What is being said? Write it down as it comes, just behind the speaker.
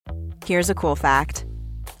Here's a cool fact.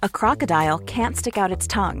 A crocodile can't stick out its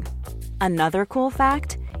tongue. Another cool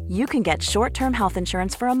fact, you can get short-term health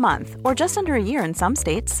insurance for a month or just under a year in some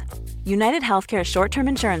states. United Healthcare short-term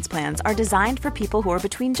insurance plans are designed for people who are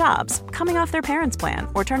between jobs, coming off their parents' plan,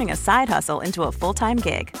 or turning a side hustle into a full-time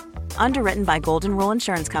gig. Underwritten by Golden Rule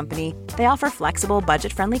Insurance Company, they offer flexible,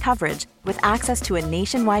 budget-friendly coverage with access to a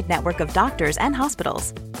nationwide network of doctors and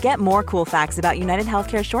hospitals. Get more cool facts about United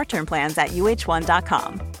Healthcare short-term plans at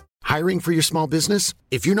uh1.com. Hiring for your small business?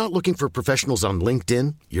 If you're not looking for professionals on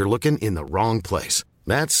LinkedIn, you're looking in the wrong place.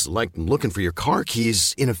 That's like looking for your car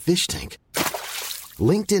keys in a fish tank.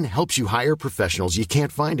 LinkedIn helps you hire professionals you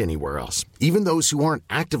can't find anywhere else, even those who aren't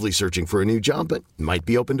actively searching for a new job but might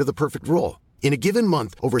be open to the perfect role. In a given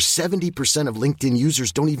month, over 70% of LinkedIn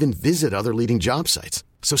users don't even visit other leading job sites.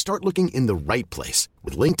 So start looking in the right place.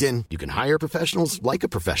 With LinkedIn, you can hire professionals like a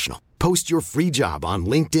professional. Post your free job on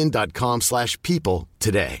linkedin.com/people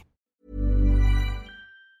today.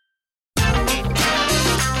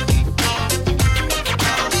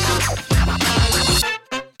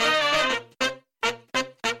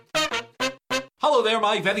 Hello there,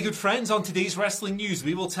 my very good friends. On today's wrestling news,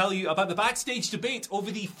 we will tell you about the backstage debate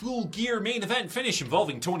over the Full Gear main event finish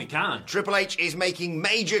involving Tony Khan. Triple H is making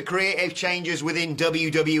major creative changes within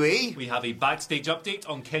WWE. We have a backstage update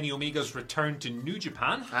on Kenny Omega's return to New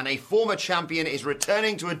Japan. And a former champion is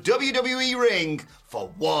returning to a WWE ring for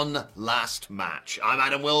one last match. I'm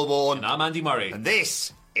Adam Wilborn. And I'm Andy Murray. And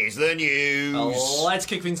this is the news. Let's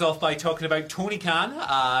kick things off by talking about Tony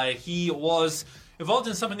Khan. He was involved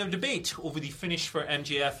in something of a debate over the finish for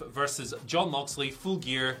MJF versus Jon Moxley, Full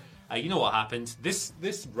Gear. You know what happened. This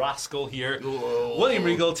rascal here, William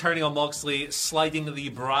Regal, turning on Moxley, sliding the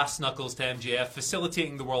brass knuckles to MJF,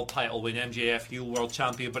 facilitating the world title win. MJF, heel world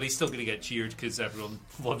champion, but he's still going to get cheered because everyone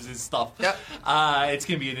loves his stuff. Yep. It's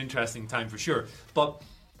going to be an interesting time for sure. But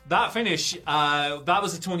that finish, that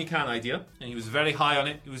was a Tony Khan idea, and he was very high on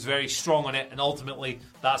it, he was very strong on it, and ultimately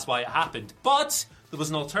that's why it happened. But there was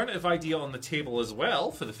an alternative idea on the table as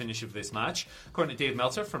well for the finish of this match. According to Dave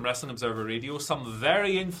Meltzer from Wrestling Observer Radio, some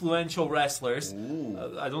very influential wrestlers,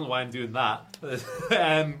 I don't know why I'm doing that,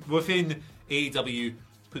 within AEW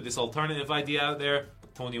put this alternative idea out there.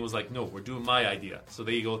 But Tony was like, no, we're doing my idea. So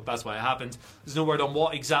there you go, that's why it happened. There's no word on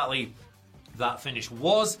what exactly that finish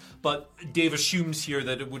was, but Dave assumes here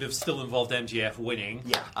that it would have still involved MJF winning,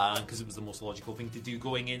 because it was the most logical thing to do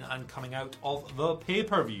going in and coming out of the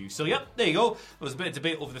pay-per-view. So yep, there you go. There was a bit of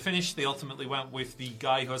debate over the finish. They ultimately went with the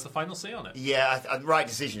guy who has the final say on it. Yeah, right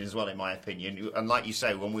decision as well, in my opinion. And like you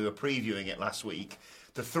say, when we were previewing it last week,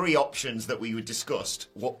 the three options that we discussed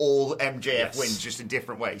were all MJF wins, just in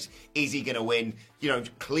different ways. Is he going to win,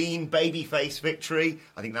 clean babyface victory?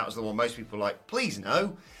 I think that was the one most people were like, please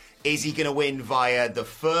no. Is he going to win via the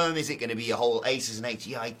firm? Is it going to be a whole aces and eights?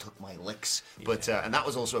 Yeah, I took my licks. But and that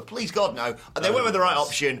was also a please God no. And they went with the right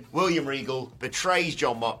option. William Regal betrays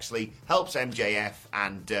Jon Moxley, helps MJF,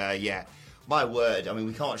 and my word, I mean,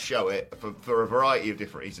 we can't show it for a variety of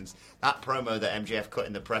different reasons. That promo that MJF cut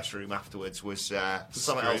in the press room afterwards was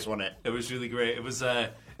something else, wasn't it? It was really great. It was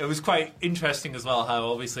quite interesting as well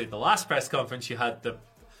how obviously at the last press conference you had the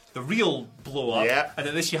real blow up, and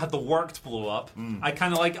at this you had the worked blow up. I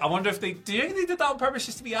kind of I wonder if do you think they did that on purpose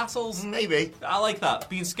just to be assholes? Maybe. I like that,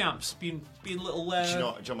 being scamps, being little. Do you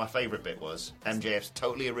know what my favourite bit was? MJF's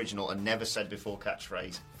totally original and never said before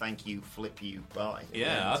catchphrase. Thank you, flip you, bye.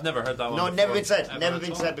 Yeah, I've never heard that one. No, before. never been said. Never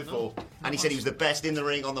been said before. No, and he said he was the best in the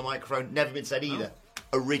ring on the microphone. Never been said either.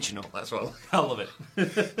 Original, that's what I love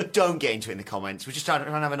it. Don't get into it in the comments. We're just trying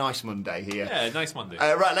to have a nice Monday here. Yeah, nice Monday.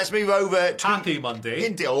 Right, let's move over to Happy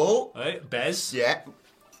Monday. Right, Bez. Yeah.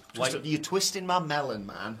 You're twisting my melon,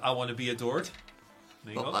 man. I want to be adored.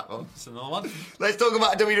 There you Not go. that one. It's another one. Let's talk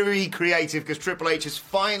about WWE Creative, because Triple H has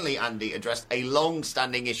finally, Andy, addressed a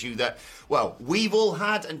long-standing issue that, well, we've all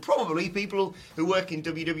had, and probably people who work in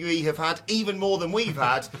WWE have had even more than we've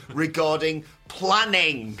had, regarding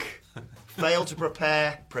planning. Fail to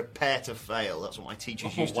prepare, prepare to fail. That's what my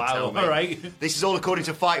teachers used to tell me. All right. This is all according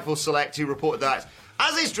to Fightful Select, who reported that,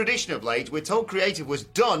 as is tradition of late, we're told Creative was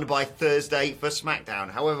done by Thursday for SmackDown.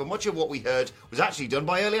 However, much of what we heard was actually done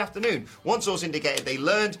by early afternoon. One source indicated they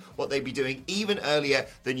learned what they'd be doing even earlier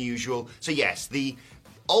than usual. So yes, the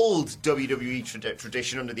old WWE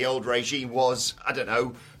tradition under the old regime was, I don't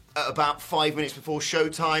know, about 5 minutes before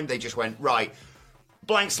showtime, they just went, right,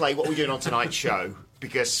 blank slate, what are we doing on tonight's show?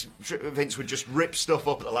 Because Vince would just rip stuff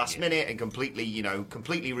up at the last minute and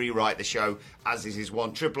completely rewrite the show, as is his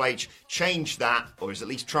want. Triple H changed that, or is at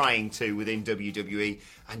least trying to, within WWE.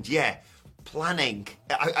 And yeah, planning.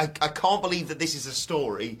 I can't believe that this is a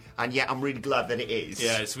story, and yet I'm really glad that it is.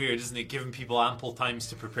 Yeah, it's weird, isn't it? Giving people ample times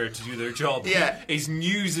to prepare to do their job. Yeah. Is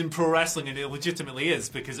news in pro wrestling, and it legitimately is,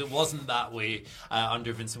 because it wasn't that way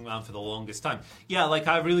under Vince McMahon for the longest time. Yeah, like,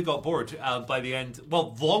 I really got bored by the end,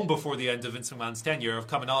 well, long before the end of Vince McMahon's tenure, of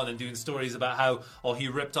coming on and doing stories about how, he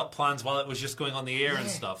ripped up plans while it was just going on the air and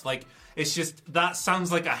stuff. Like, it's just, that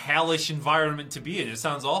sounds like a hellish environment to be in. It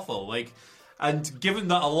sounds awful. Like, and given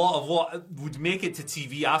that a lot of what would make it to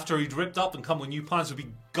TV after he'd ripped up and come with new plans would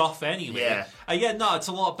be guff anyway. No, it's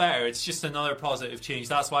a lot better. It's just another positive change.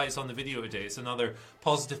 That's why it's on the video today. It's another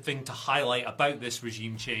positive thing to highlight about this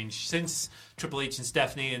regime change. Since Triple H and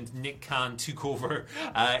Stephanie and Nick Khan took over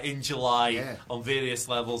in July on various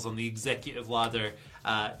levels on the executive ladder,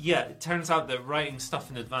 it turns out that writing stuff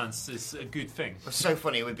in advance is a good thing. It's so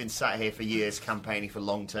funny. We've been sat here for years campaigning for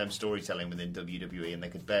long-term storytelling within WWE, and they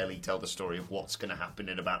could barely tell the story of what's going to happen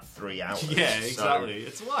in about 3 hours. Yeah, exactly. So,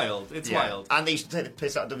 it's wild. It's wild. And they used to take the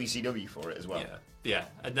piss out of WCW for it as well. Yeah.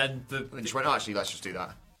 And then they just went, actually, let's just do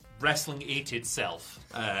that. Wrestling ate itself,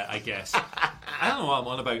 I guess. I don't know what I'm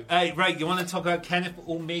on about. Right, you want to talk about Kenneth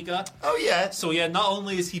Omega? Oh, yeah. So, not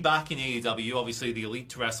only is he back in AEW, obviously the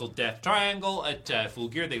Elite wrestled Death Triangle at Full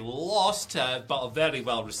Gear. They lost, but a very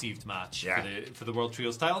well-received match for the World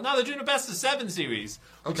Trios title. Now they're doing a best-of-7 series,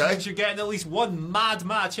 which means you're getting at least one mad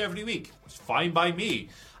match every week. It's fine by me.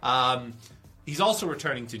 He's also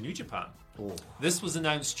returning to New Japan. This was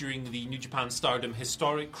announced during the New Japan Stardom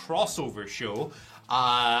Historic Crossover show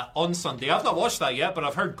on Sunday. I've not watched that yet, but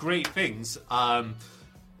I've heard great things. He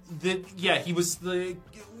was the...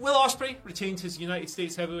 Will Ospreay retained his United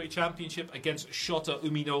States Heavyweight Championship against Shota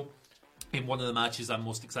Umino in one of the matches. I'm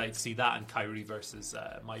most excited to see that, and Kairi versus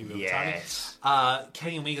Mayu Iwatani.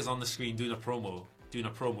 Kenny Omega's on the screen doing a promo,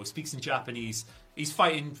 speaks in Japanese. He's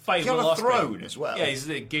fighting He's Will on a Ospreay. throne as well. Yeah, he's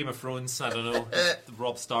the Game of Thrones. I don't know,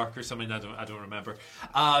 Rob Stark or something. I don't remember.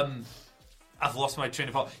 I've lost my train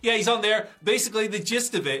of thought. Yeah, he's on there. Basically, the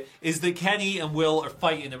gist of it is that Kenny and Will are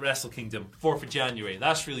fighting at Wrestle Kingdom, 4th of January.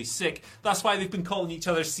 That's really sick. That's why they've been calling each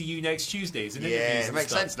other "See You Next Tuesdays" in interviews. Yeah, it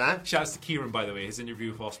makes sense now. Shouts to Kieran, by the way. His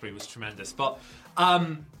interview with Ospreay was tremendous. But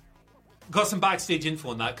got some backstage info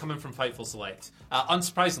on that coming from Fightful Select.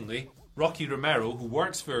 Unsurprisingly, Rocky Romero, who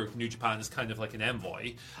works for New Japan, is kind of like an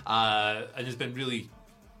envoy, and has been really...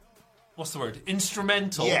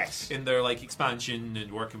 instrumental in their expansion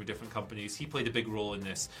and working with different companies. He played a big role in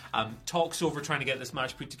this. Talks over trying to get this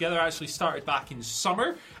match put together actually started back in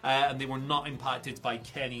summer, and they were not impacted by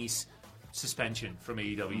Kenny's suspension from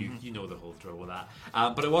AEW. You know the whole drill with that.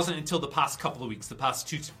 But it wasn't until the past couple of weeks, the past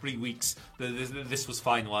 2 to 3 weeks, that this was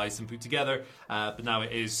finalised and put together. But now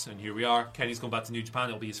it is, and here we are. Kenny's going back to New Japan.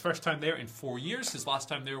 It'll be his first time there in 4 years. His last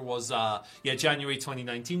time there was January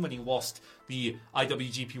 2019 when he lost the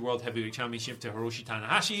IWGP World Heavyweight Championship to Hiroshi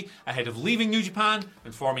Tanahashi ahead of leaving New Japan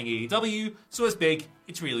and forming AEW. So it's big,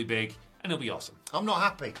 it's really big, and it'll be awesome. I'm not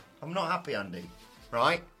happy, Andy,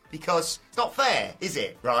 right? Because it's not fair, is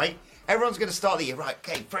it, right? Everyone's going to start the year, right,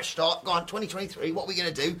 okay, fresh start, go on, 2023, what are we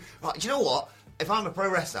going to do? Right, do you know what? If I'm a pro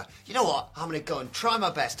wrestler, you know what? I'm going to go and try my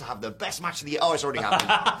best to have the best match of the year. Oh, it's already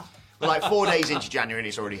happened. We're like 4 days into January and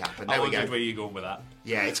it's already happened. There we go. Where are you going with that?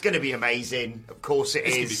 Yeah, it's going to be amazing. Of course it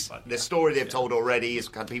is. The story they've told already has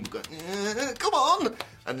had people going, come on!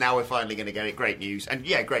 And now we're finally going to get it. Great news. And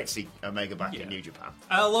yeah, great to see Omega back in New Japan.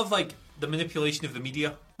 I love, the manipulation of the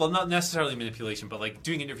media. Well, not necessarily manipulation, but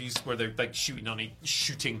doing interviews where they're shooting on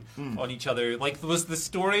each other. There was the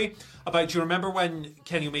story about, do you remember when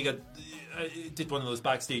Kenny Omega did one of those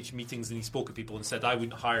backstage meetings and he spoke to people and said, I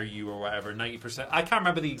wouldn't hire you or whatever, 90%. I can't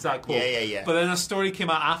remember the exact quote. Yeah. But then a story came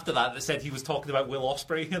out after that said he was talking about Will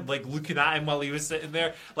Ospreay and looking at him while he was sitting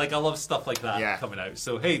there. I love stuff like that coming out.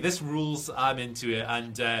 So hey, this rules. I'm into it,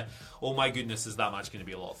 and oh my goodness, is that match going to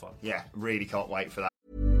be a lot of fun? Yeah, really can't wait for that.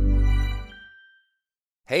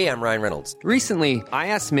 Hey, I'm Ryan Reynolds. Recently, I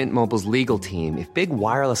asked Mint Mobile's legal team if big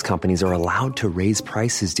wireless companies are allowed to raise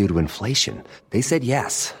prices due to inflation. They said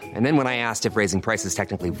yes. And then when I asked if raising prices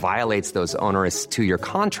technically violates those onerous 2-year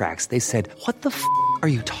contracts, they said, what the f*** are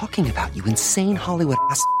you talking about, you insane Hollywood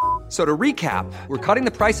ass f- So to recap, we're cutting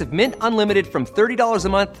the price of Mint Unlimited from $30 a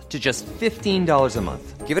month to just $15 a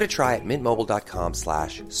month. Give it a try at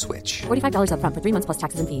mintmobile.com/switch. $45 up front for 3 months plus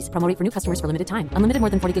taxes and fees. Promo rate for new customers for limited time. Unlimited more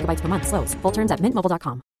than 40 gigabytes per month. Slows full terms at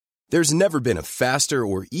mintmobile.com. There's never been a faster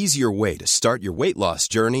or easier way to start your weight loss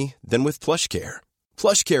journey than with PlushCare.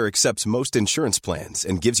 PlushCare accepts most insurance plans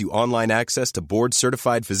and gives you online access to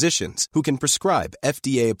board-certified physicians who can prescribe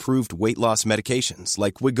FDA-approved weight loss medications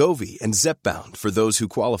like Wegovy and Zepbound for those who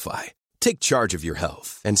qualify. Take charge of your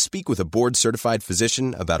health and speak with a board-certified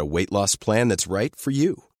physician about a weight loss plan that's right for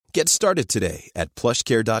you. Get started today at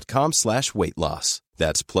plushcare.com/weight-loss.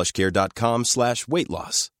 That's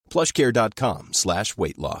plushcare.com/weight-loss.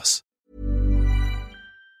 plushcare.com/weight-loss.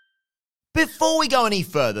 Before we go any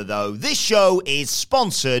further, though, this show is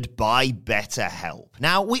sponsored by BetterHelp.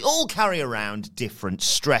 Now, we all carry around different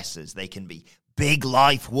stressors. They can be big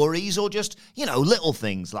life worries or just, little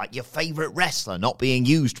things like your favorite wrestler not being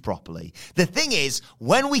used properly. The thing is,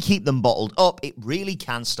 when we keep them bottled up, it really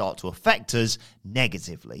can start to affect us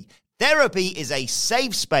negatively. Therapy is a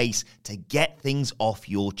safe space to get things off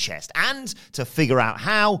your chest and to figure out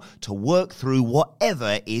how to work through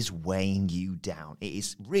whatever is weighing you down. It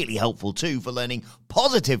is really helpful too for learning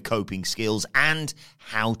positive coping skills and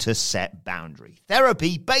how to set boundaries.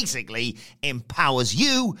 Therapy basically empowers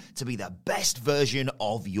you to be the best version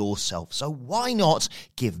of yourself. So why not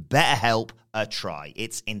give BetterHelp a try?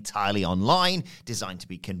 It's entirely online, designed to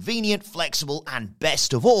be convenient, flexible, and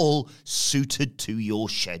best of all, suited to your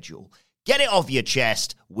schedule. Get it off your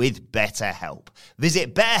chest with BetterHelp.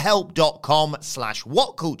 Visit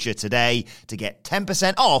betterhelp.com/whatculture today to get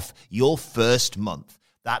 10% off your first month.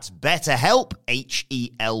 That's BetterHelp,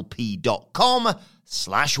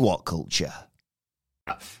 HELP.com/whatculture.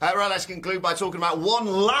 Right, let's conclude by talking about one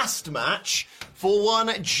last match for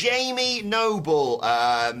one Jamie Noble.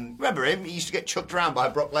 Remember him? He used to get chucked around by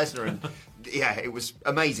Brock Lesnar and... Yeah, it was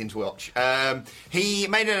amazing to watch. He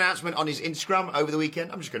made an announcement on his Instagram over the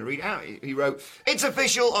weekend. I'm just going to read it out. He wrote, "It's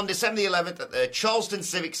official, on December the 11th at the Charleston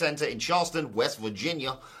Civic Center in Charleston, West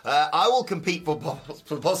Virginia. I will compete for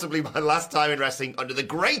possibly my last time in wrestling under the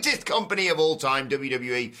greatest company of all time,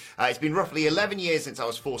 WWE. It's been roughly 11 years since I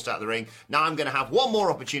was forced out of the ring. Now I'm going to have one more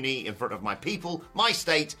opportunity in front of my people, my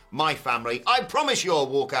state, my family. I promise you I'll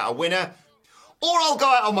walk out a winner. Or I'll go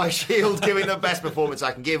out on my shield, giving the best performance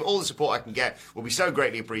I can give. All the support I can get will be so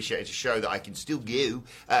greatly appreciated to show that I can still give.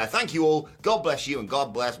 Thank you all. God bless you and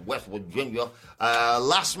God bless West Virginia."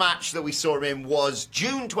 Last match that we saw him in was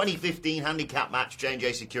June 2015 handicap match,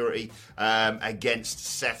 J&J Security against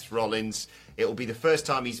Seth Rollins. It will be the first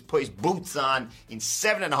time he's put his boots on in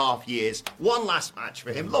 7.5 years. One last match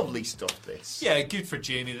for him. Lovely stuff, this. Yeah, good for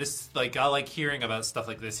Jamie. I like hearing about stuff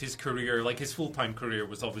like this. His career, his full-time career,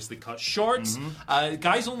 was obviously cut short.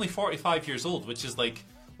 Guy's only 45 years old, which is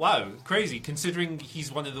wow, crazy, considering he's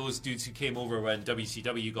one of those dudes who came over when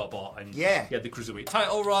WCW got bought, and he had the Cruiserweight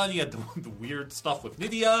title run, he had the weird stuff with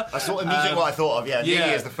Nydia. That's immediately what I thought of,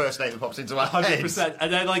 Nydia is the first name that pops into my head. 100%.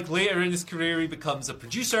 And then, later in his career, he becomes a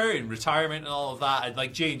producer in retirement and all of that, and,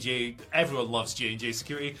 J&J, everyone loves J&J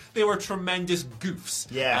Security. They were tremendous goofs.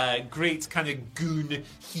 Yeah. Great kind of goon,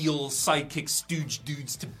 heel, sidekick, stooge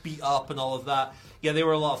dudes to beat up and all of that. Yeah, they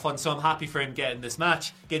were a lot of fun, so I'm happy for him getting this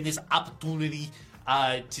match, getting this opportunity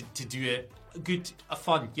to do it. Good,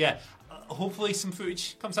 fun, yeah. Hopefully some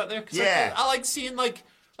footage comes out there. I like seeing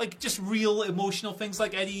just real emotional things,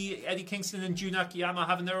 like Eddie Kingston and Jun Akiyama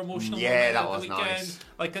having their emotional moment that over was the weekend.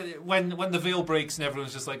 Nice. When the veil breaks and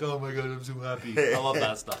everyone's just like, oh my god, I'm so happy. I love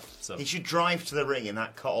that stuff. So he should drive to the ring in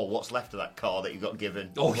that car, or what's left of that car that you got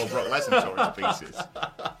given before Brock Lesnar tore it to pieces.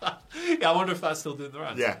 Yeah, I wonder if that's still doing the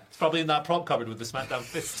rounds. Yeah. It's probably in that prop cupboard with the SmackDown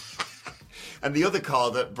fist. And the other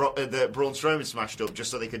car that Braun Strowman smashed up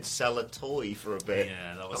just so they could sell a toy for a bit.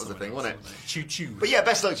 Yeah, that was the thing, wasn't it? Choo-choo. But yeah,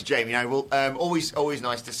 best luck to Jamie. Always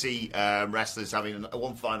nice to see wrestlers having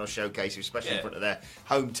one final showcase, especially in front of their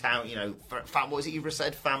hometown. What was it you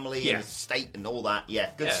said? Family and state and all that.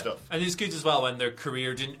 Yeah, good stuff. And it's good as well when their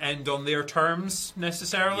career didn't end on their terms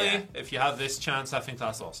necessarily. Yeah. If you have this chance, I think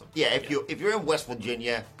that's awesome. Yeah, if you're in West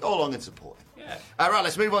Virginia, go along and support him. Yeah. Right,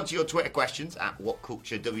 let's move on to your Twitter questions at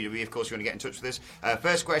WhatCultureWWE. Of course, you want to get in touch with us.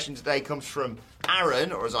 First question today comes from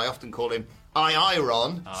Aaron, or as I often call him,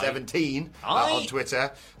 Iron17 on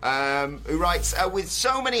Twitter, who writes, with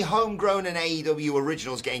so many homegrown and AEW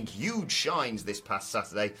originals getting huge shines this past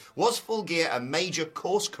Saturday, was Full Gear a major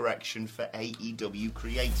course correction for AEW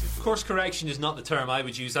Creative? Course correction is not the term I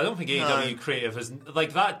would use. I don't think AEW Creative has...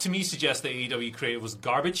 that to me suggests that AEW Creative was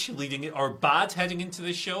garbage or bad heading into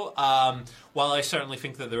this show. While I certainly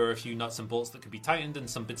think that there are a few nuts and bolts that could be tightened and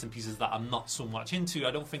some bits and pieces that I'm not so much into,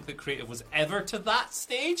 I don't think that Creative was ever to that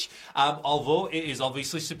stage. Although it is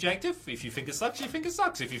obviously subjective. If you think it sucks, you think it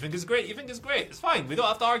sucks. If you think it's great, you think it's great. It's fine. We don't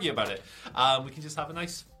have to argue about it. We can just have a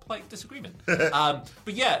nice, polite disagreement. But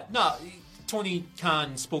yeah, no... Tony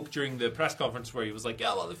Khan spoke during the press conference where he was like,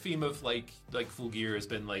 yeah, well, the theme of like Full Gear has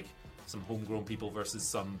been some homegrown people versus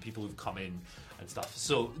some people who've come in and stuff.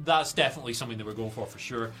 So that's definitely something that we're going for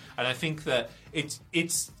sure. And I think that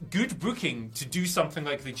it's good booking to do something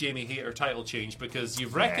like the Jamie Hayter title change, because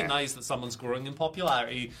you've recognised that someone's growing in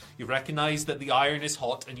popularity, you've recognised that the iron is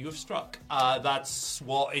hot, and you have struck. That's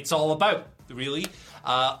what it's all about, really.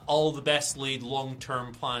 All the best laid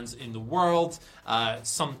long-term plans in the world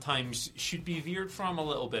sometimes should be veered from a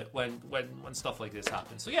little bit when stuff like this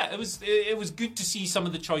happens. So yeah, it was good to see some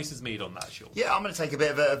of the choices made on that show. Yeah, I'm going to take a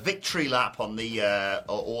bit of a victory lap on the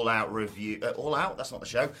All Out review. All Out? That's not the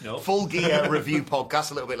show. No. Full Gear review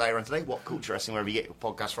podcast a little bit later on today. What Culture Wrestling, wherever you get your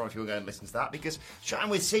podcast from, if you want to go and listen to that. Because chatting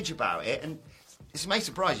with Sidge about it, and this may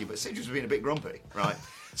surprise you, but Sidge was being a bit grumpy, right?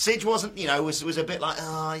 Sidge wasn't, was a bit like,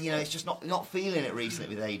 it's just not feeling it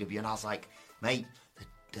recently with AEW. And I was like, mate,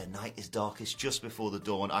 the night is darkest just before the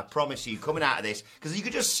dawn. I promise you, coming out of this, because you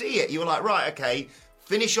could just see it. You were like, right, okay,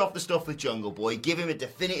 finish off the stuff with Jungle Boy, give him a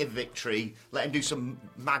definitive victory, let him do some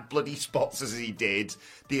mad bloody spots as he did.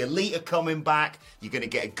 The Elite are coming back. You're going to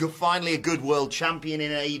get finally a good world champion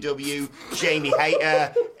in AEW. Jamie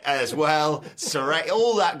Hayter as well.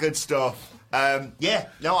 All that good stuff.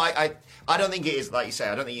 I don't think it is, like you say,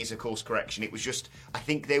 I don't think it's a course correction. It was just, I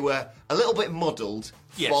think they were a little bit muddled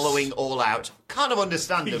following All Out, kind of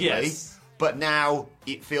understandably. Yes. But now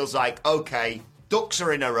it feels like, okay, ducks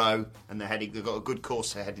are in a row, and they've got a good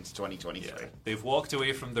course ahead into 2023. Yeah. They've walked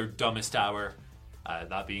away from their dumbest hour,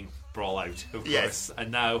 that being Brawl Out, of course.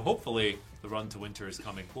 And now, hopefully, the run to winter is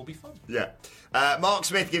coming. Will be fun. Yeah. Mark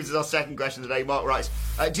Smith gives us our second question today. Mark writes,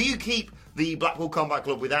 do you keep the Blackpool Combat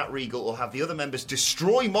Club without Regal, or have the other members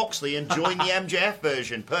destroy Moxley and join the MJF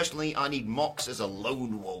version? Personally, I need Mox as a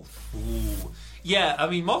lone wolf. Ooh. Yeah, I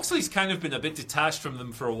mean, Moxley's kind of been a bit detached from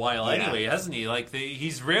them for a while anyway, hasn't he? Like,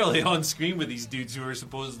 he's rarely on screen with these dudes who are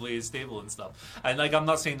supposedly his stable and stuff. And, like, I'm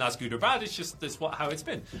not saying that's good or bad, it's just how it's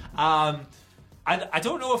been. I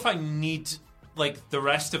don't know if I need, like, the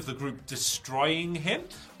rest of the group destroying him,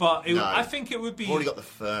 but I think it would be... We've already got the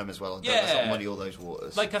Firm as well. Let's not muddy all those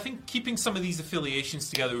waters. Like, I think keeping some of these affiliations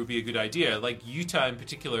together would be a good idea. Like, Utah in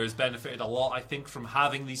particular has benefited a lot, I think, from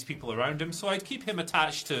having these people around him, so I'd keep him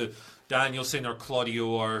attached to Danielson or Claudio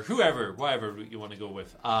or whatever route you want to go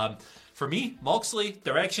with. For me, Moxley,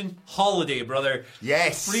 direction, holiday, brother.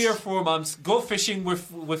 Yes. 3 or 4 months. Go fishing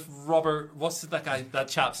with Robert. What's that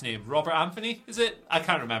chap's name? Robert Anthony? Is it? I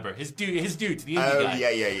can't remember. His dude, the indie guy.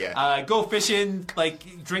 Yeah. Go fishing,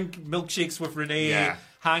 like drink milkshakes with Renee,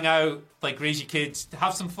 hang out, like raise your kids,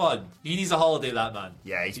 have some fun. He needs a holiday, that man.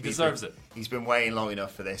 Yeah, he deserves it. He's been waiting long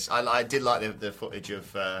enough for this. I did like the footage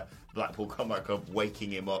of Blackpool Combat Club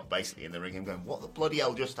waking him up basically in the ring and going, what the bloody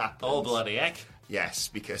hell just happened? Oh, bloody heck. Yes,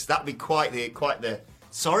 because that'd be quite the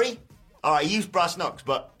sorry? Alright, he used brass knucks,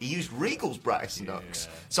 but he used Regal's brass knucks.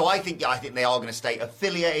 So I think they are going to stay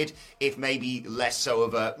affiliated, if maybe less so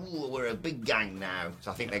of we're a big gang now.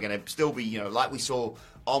 So I think they're going to still be, like we saw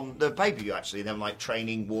on the pay-per-view actually, them like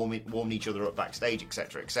training, warming each other up backstage,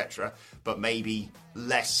 etc., etc. But maybe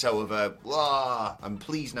less so of and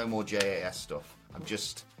please no more JAS stuff. I'm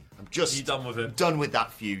just you done with it? Done with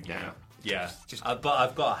that feud now. Yeah. But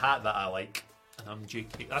I've got a hat that I like. And I'm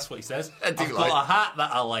JK. That's what he says. I've got a hat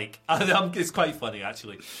that I like. It's quite funny,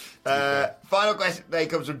 actually. Final question today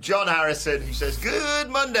comes from John Harrison, who says, "Good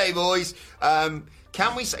Monday, boys.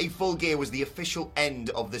 Can we say Full Gear was the official end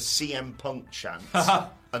of the CM Punk chant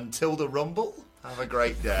until the Rumble? Have a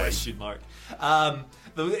great day." Question mark.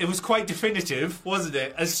 It was quite definitive, wasn't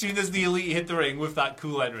it? As soon as the Elite hit the ring with that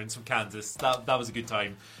cool entrance from Kansas, that was a good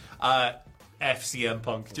time. FCM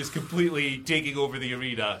Punk just completely taking over the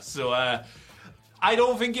arena. So I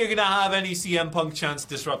don't think you're going to have any CM Punk chance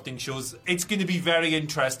disrupting shows. It's going to be very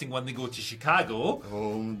interesting when they go to Chicago.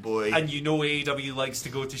 Oh, boy. And AEW likes to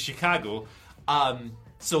go to Chicago.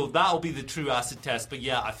 So that'll be the true acid test. But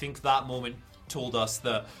yeah, I think that moment told us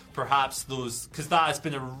that perhaps because that has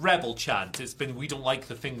been a rebel chant. It's been, we don't like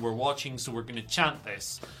the thing we're watching, so we're going to chant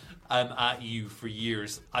this at you for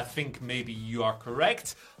years. I think maybe you are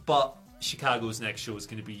correct, but Chicago's next show is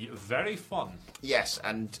going to be very fun. Yes,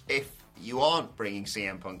 and if you aren't bringing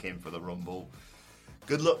CM Punk in for the Rumble,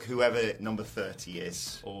 good luck whoever number 30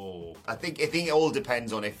 is. Oh, I think it all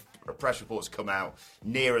depends on if press reports come out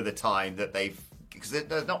nearer the time that because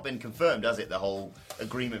it's not been confirmed, has it, the whole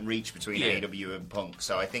agreement reached between AEW and Punk.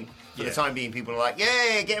 So I think for the time being, people are like,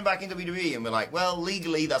 yeah, getting back in WWE. And we're like, well,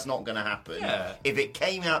 legally, that's not going to happen. Yeah. If it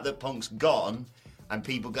came out that Punk's gone and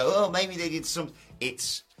people go, oh, maybe they did some...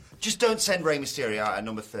 Just don't send Rey Mysterio out at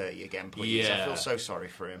number 30 again, please. Yeah. I feel so sorry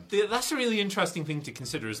for him. That's a really interesting thing to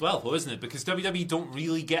consider as well, though, isn't it? Because WWE don't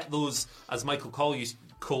really get those, as Michael Cole used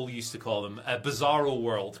to call them, Bizarro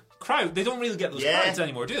World crowd. They don't really get those crowds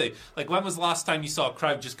anymore, do they? Like, when was the last time you saw a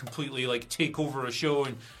crowd just completely like take over a show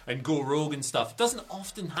and go rogue and stuff? It doesn't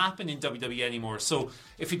often happen in WWE anymore. So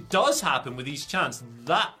if it does happen with these chants,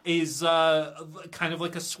 that is kind of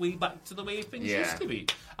like a sway back to the way things used to be.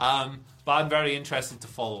 But I'm very interested to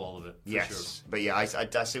follow all of it. For sure. But yeah, I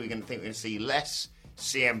see we're going to see less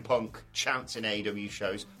CM Punk chants in AEW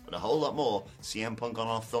shows, but a whole lot more CM Punk on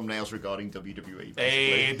our thumbnails regarding WWE. Basically.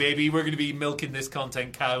 Hey, baby, we're going to be milking this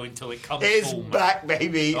content cow until it comes It's home. back,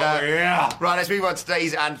 baby. Yeah. Right, let's move on to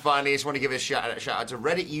today's, and finally, I just want to give a shout out to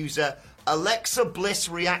Reddit user Alexa Bliss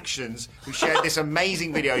Reactions, who shared this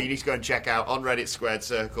amazing video you need to go and check out on Reddit Squared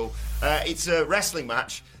Circle. It's a wrestling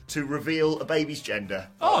match to reveal a baby's gender.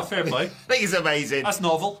 Oh, fair play. I think it's amazing. That's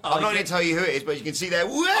novel. I'm not going to tell you who it is, but you can see there.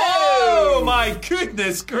 Whoa! Oh, my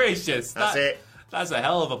goodness gracious. That's it. That's a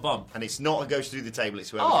hell of a bump. And it's not a goes through the table, it's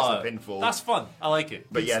whoever gets the pinfall. That's fun. I like it.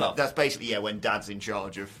 But Good yeah, stuff. that's basically when Dad's in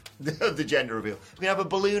charge of the gender reveal. We're going to have a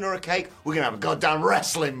balloon or a cake. We're going to have a goddamn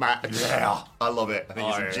wrestling match. Yeah. I love it. I think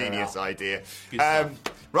it's a genius idea.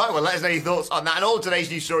 Right, well, let us know your thoughts on that and all today's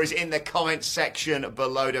news stories in the comments section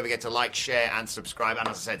below. Don't forget to like, share, and subscribe. And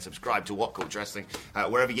as I said, subscribe to What Culture Wrestling,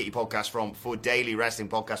 wherever you get your podcast from, for daily wrestling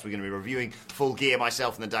podcasts. We're going to be reviewing Full Gear,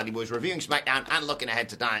 myself and the Daddy Boys, reviewing SmackDown and looking ahead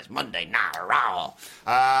to tonight's Monday Night Raw.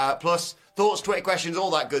 Plus, thoughts, Twitter questions,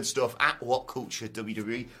 all that good stuff at What Culture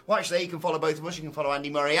WWE. Well, actually, you can follow both of us. You can follow Andy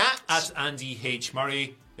Murray at Andy H.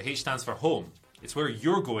 Murray. The H stands for home. It's where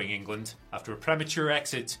you're going, England, after a premature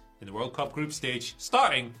exit in the World Cup group stage,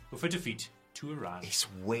 starting with a defeat to Iran. It's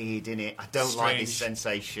weird, isn't it? I don't like this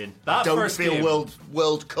sensation. That I don't first feel game,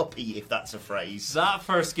 World Cup-y, if that's a phrase. That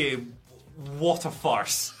first game, what a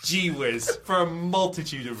farce. Gee whiz. For a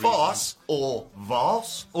multitude of reasons. Farce or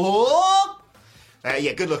Vars? Oh!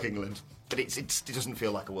 Yeah, good luck, England. But it doesn't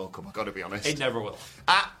feel like a World Cup, I've got to be honest. It never will.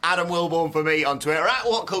 At Adam Wilborn for me on Twitter, at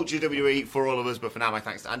What Culture WWE for all of us. But for now, my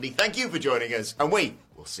thanks to Andy. Thank you for joining us, and we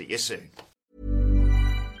will see you soon.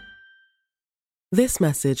 This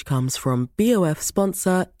message comes from BOF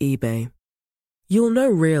sponsor eBay. You'll know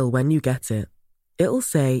real when you get it. It'll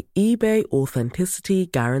say eBay Authenticity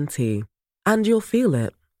Guarantee. And you'll feel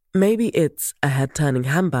it. Maybe it's a head-turning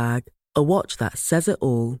handbag, a watch that says it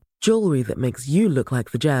all, jewelry that makes you look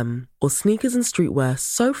like the gem, or sneakers and streetwear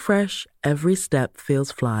so fresh every step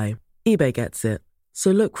feels fly. eBay gets it.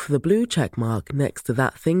 So look for the blue check mark next to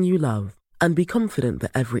that thing you love. And be confident that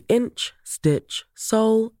every inch, stitch,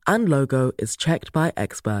 sole, and logo is checked by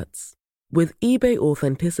experts. With eBay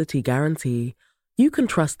Authenticity Guarantee, you can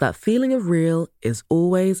trust that feeling of real is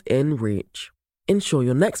always in reach. Ensure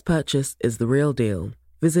your next purchase is the real deal.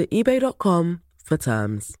 Visit eBay.com for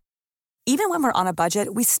terms. Even when we're on a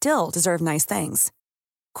budget, we still deserve nice things.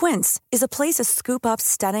 Quince is a place to scoop up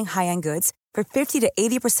stunning high-end goods for 50 to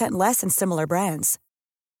 80% less than similar brands.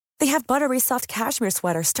 They have buttery soft cashmere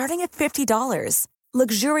sweaters starting at $50,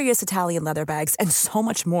 luxurious Italian leather bags, and so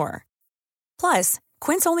much more. Plus,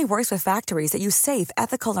 Quince only works with factories that use safe,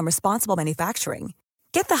 ethical, and responsible manufacturing.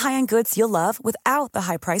 Get the high-end goods you'll love without the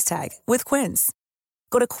high price tag with Quince.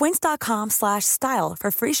 Go to quince.com/style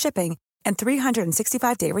for free shipping and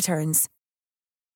 365-day returns.